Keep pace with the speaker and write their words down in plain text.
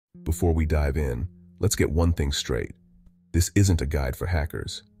Before we dive in, let's get one thing straight. This isn't a guide for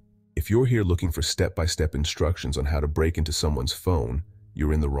hackers. If you're here looking for step-by-step instructions on how to break into someone's phone,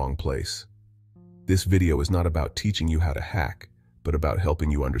 you're in the wrong place. This video is not about teaching you how to hack, but about helping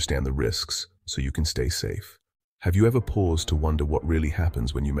you understand the risks so you can stay safe. Have you ever paused to wonder what really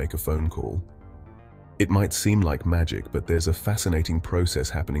happens when you make a phone call? It might seem like magic, but there's a fascinating process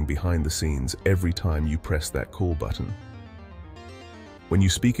happening behind the scenes every time you press that call button. When you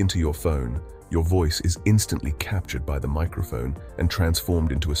speak into your phone, your voice is instantly captured by the microphone and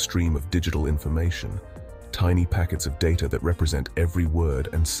transformed into a stream of digital information, tiny packets of data that represent every word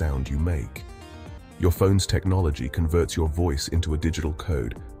and sound you make. Your phone's technology converts your voice into a digital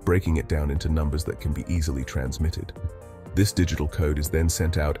code, breaking it down into numbers that can be easily transmitted. This digital code is then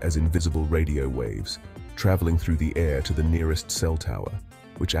sent out as invisible radio waves, traveling through the air to the nearest cell tower,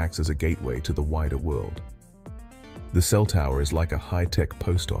 which acts as a gateway to the wider world. The cell tower is like a high-tech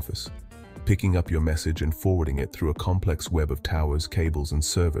post office, picking up your message and forwarding it through a complex web of towers, cables, and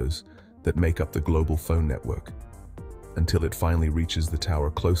servers that make up the global phone network, until it finally reaches the tower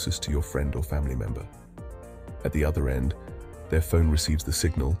closest to your friend or family member. At the other end, their phone receives the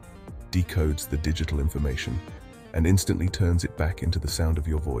signal, decodes the digital information, and instantly turns it back into the sound of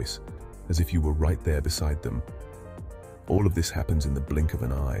your voice, as if you were right there beside them. All of this happens in the blink of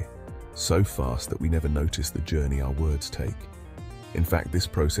an eye, so fast that we never notice the journey our words take. In fact, this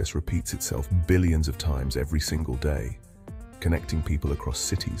process repeats itself billions of times every single day, connecting people across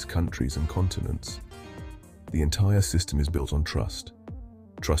cities, countries, and continents. The entire system is built on trust.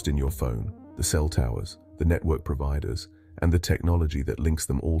 Trust in your phone, the cell towers, the network providers, and the technology that links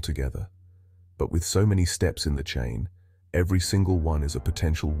them all together. But with so many steps in the chain, every single one is a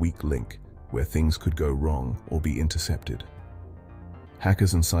potential weak link where things could go wrong or be intercepted.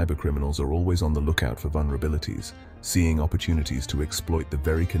 Hackers and cybercriminals are always on the lookout for vulnerabilities, seeing opportunities to exploit the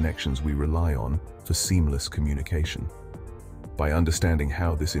very connections we rely on for seamless communication. By understanding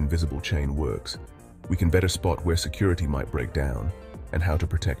how this invisible chain works, we can better spot where security might break down and how to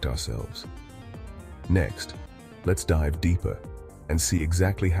protect ourselves. Next, let's dive deeper and see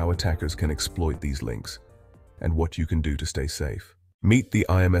exactly how attackers can exploit these links and what you can do to stay safe. Meet the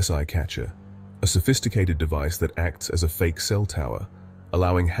IMSI Catcher, a sophisticated device that acts as a fake cell tower,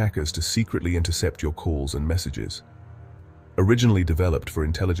 allowing hackers to secretly intercept your calls and messages. Originally developed for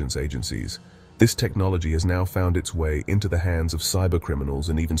intelligence agencies, this technology has now found its way into the hands of cybercriminals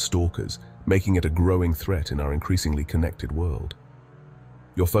and even stalkers, making it a growing threat in our increasingly connected world.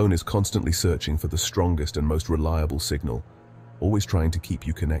 Your phone is constantly searching for the strongest and most reliable signal, always trying to keep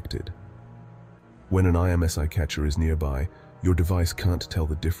you connected. When an IMSI catcher is nearby, your device can't tell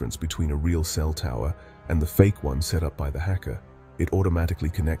the difference between a real cell tower and the fake one set up by the hacker. It automatically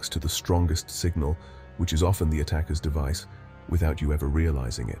connects to the strongest signal, which is often the attacker's device, without you ever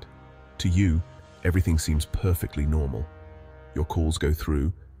realizing it. To you, everything seems perfectly normal. Your calls go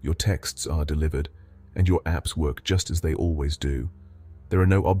through, your texts are delivered, and your apps work just as they always do. There are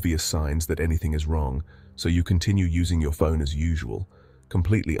no obvious signs that anything is wrong, so you continue using your phone as usual,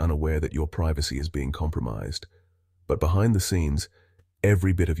 completely unaware that your privacy is being compromised. But behind the scenes,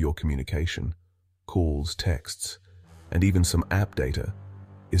 every bit of your communication, calls, texts, and even some app data,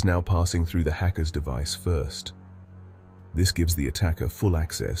 is now passing through the hacker's device first. This gives the attacker full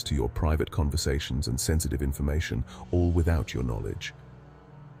access to your private conversations and sensitive information, all without your knowledge.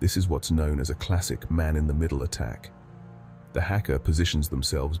 This is what's known as a classic man-in-the-middle attack. The hacker positions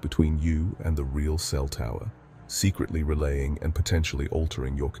themselves between you and the real cell tower, secretly relaying and potentially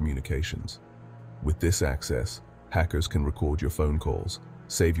altering your communications. With this access, hackers can record your phone calls,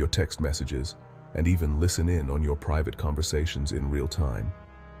 save your text messages, and even listen in on your private conversations in real time.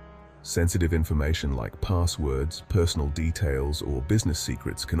 Sensitive information like passwords, personal details, or business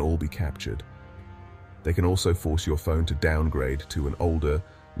secrets can all be captured. They can also force your phone to downgrade to an older,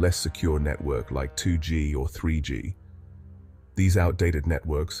 less secure network like 2G or 3G. These outdated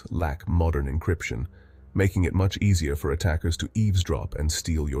networks lack modern encryption, making it much easier for attackers to eavesdrop and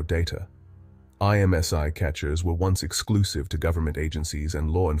steal your data. IMSI catchers were once exclusive to government agencies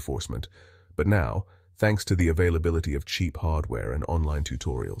and law enforcement, but now, thanks to the availability of cheap hardware and online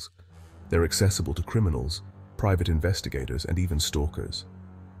tutorials, they're accessible to criminals, private investigators, and even stalkers.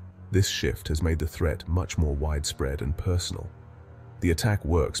 This shift has made the threat much more widespread and personal. The attack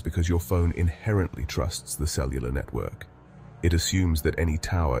works because your phone inherently trusts the cellular network. It assumes that any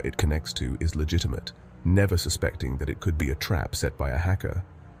tower it connects to is legitimate, never suspecting that it could be a trap set by a hacker.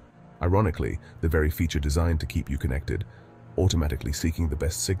 Ironically, the very feature designed to keep you connected, automatically seeking the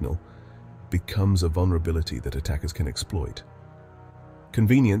best signal, becomes a vulnerability that attackers can exploit.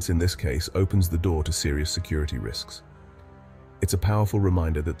 Convenience in this case opens the door to serious security risks. It's a powerful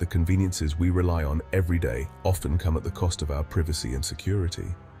reminder that the conveniences we rely on every day often come at the cost of our privacy and security.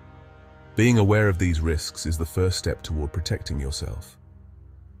 Being aware of these risks is the first step toward protecting yourself.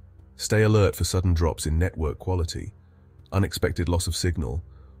 Stay alert for sudden drops in network quality, unexpected loss of signal,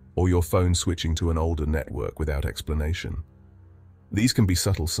 or your phone switching to an older network without explanation. These can be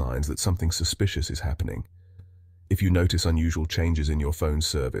subtle signs that something suspicious is happening. If you notice unusual changes in your phone's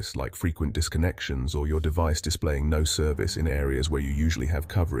service, like frequent disconnections or your device displaying no service in areas where you usually have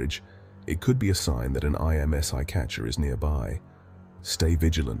coverage, it could be a sign that an IMSI Catcher is nearby. Stay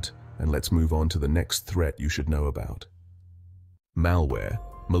vigilant, and let's move on to the next threat you should know about. Malware,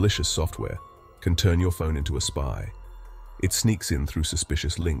 malicious software, can turn your phone into a spy. It sneaks in through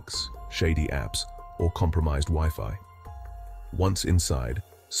suspicious links, shady apps, or compromised Wi-Fi. Once inside,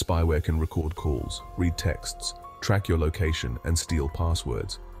 spyware can record calls, read texts, track your location, and steal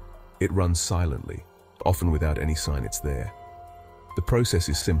passwords. It runs silently, often without any sign it's there. The process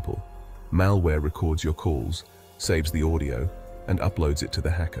is simple. Malware records your calls, saves the audio, and uploads it to the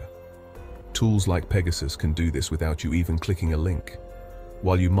hacker. Tools like Pegasus can do this without you even clicking a link.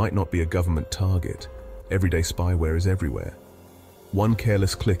 While you might not be a government target, everyday spyware is everywhere. One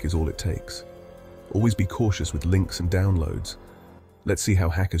careless click is all it takes. Always be cautious with links and downloads. Let's see how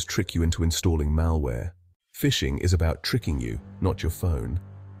hackers trick you into installing malware. Phishing is about tricking you, not your phone.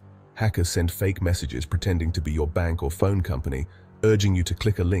 Hackers send fake messages pretending to be your bank or phone company, urging you to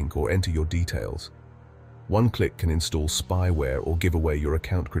click a link or enter your details. One click can install spyware or give away your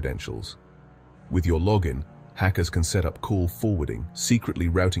account credentials. With your login, hackers can set up call forwarding, secretly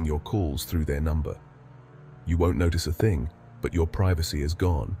routing your calls through their number. You won't notice a thing, but your privacy is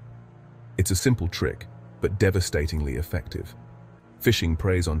gone. It's a simple trick, but devastatingly effective. Phishing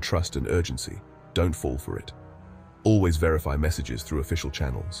preys on trust and urgency. Don't fall for it. Always verify messages through official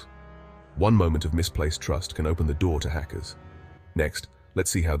channels. One moment of misplaced trust can open the door to hackers. Next,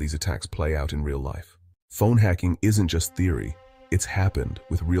 let's see how these attacks play out in real life. Phone hacking isn't just theory, it's happened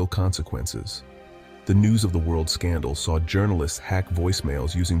with real consequences. The News of the World scandal saw journalists hack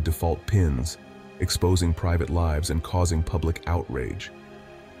voicemails using default pins, exposing private lives and causing public outrage.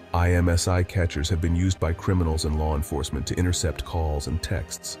 IMSI catchers have been used by criminals and law enforcement to intercept calls and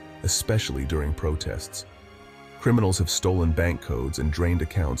texts, especially during protests. Criminals have stolen bank codes and drained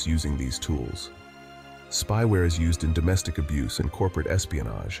accounts using these tools. Spyware is used in domestic abuse and corporate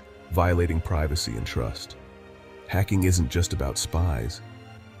espionage, violating privacy and trust. Hacking isn't just about spies.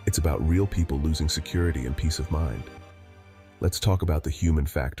 It's about real people losing security and peace of mind. Let's talk about the human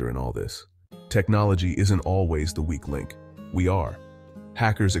factor in all this. Technology isn't always the weak link. We are.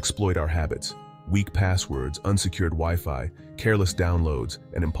 Hackers exploit our habits. Weak passwords, unsecured Wi-Fi, careless downloads,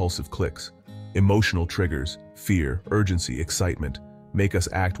 and impulsive clicks. Emotional triggers, fear, urgency, excitement, make us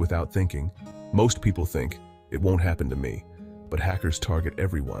act without thinking. Most people think, it won't happen to me, but hackers target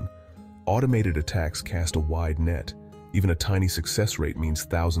everyone. Automated attacks cast a wide net. Even a tiny success rate means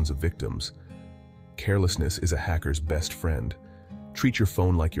thousands of victims. Carelessness is a hacker's best friend. Treat your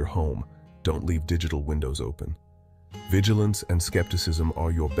phone like your home. Don't leave digital windows open. Vigilance and skepticism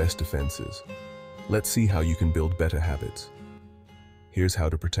are your best defenses. Let's see how you can build better habits. Here's how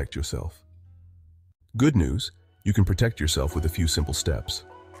to protect yourself. Good news, you can protect yourself with a few simple steps.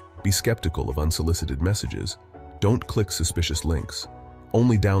 Be skeptical of unsolicited messages. Don't click suspicious links.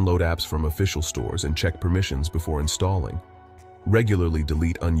 Only download apps from official stores and check permissions before installing. Regularly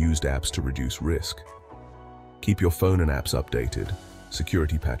delete unused apps to reduce risk. Keep your phone and apps updated.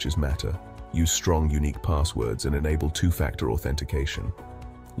 Security patches matter. Use strong, unique passwords and enable two-factor authentication.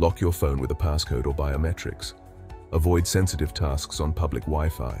 Lock your phone with a passcode or biometrics. Avoid sensitive tasks on public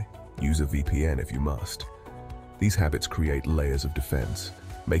Wi-Fi. Use a VPN if you must. These habits create layers of defense,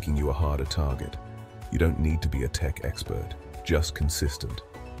 making you a harder target. You don't need to be a tech expert, just consistent.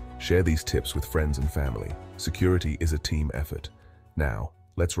 Share these tips with friends and family. Security is a team effort. Now,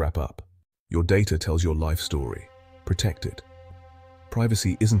 let's wrap up. Your data tells your life story. Protect it.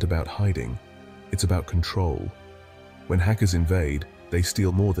 Privacy isn't about hiding, it's about control. When hackers invade, they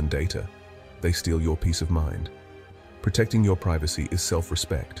steal more than data. They steal your peace of mind. Protecting your privacy is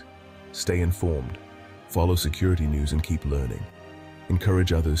self-respect. Stay informed. Follow security news and keep learning.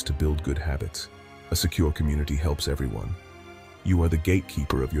 Encourage others to build good habits. A secure community helps everyone. You are the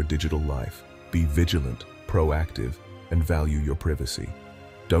gatekeeper of your digital life. Be vigilant, proactive, and value your privacy.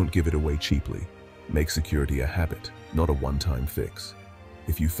 Don't give it away cheaply. Make security a habit, not a one-time fix.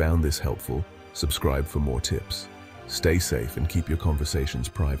 If you found this helpful, subscribe for more tips. Stay safe and keep your conversations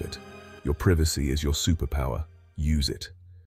private. Your privacy is your superpower. Use it.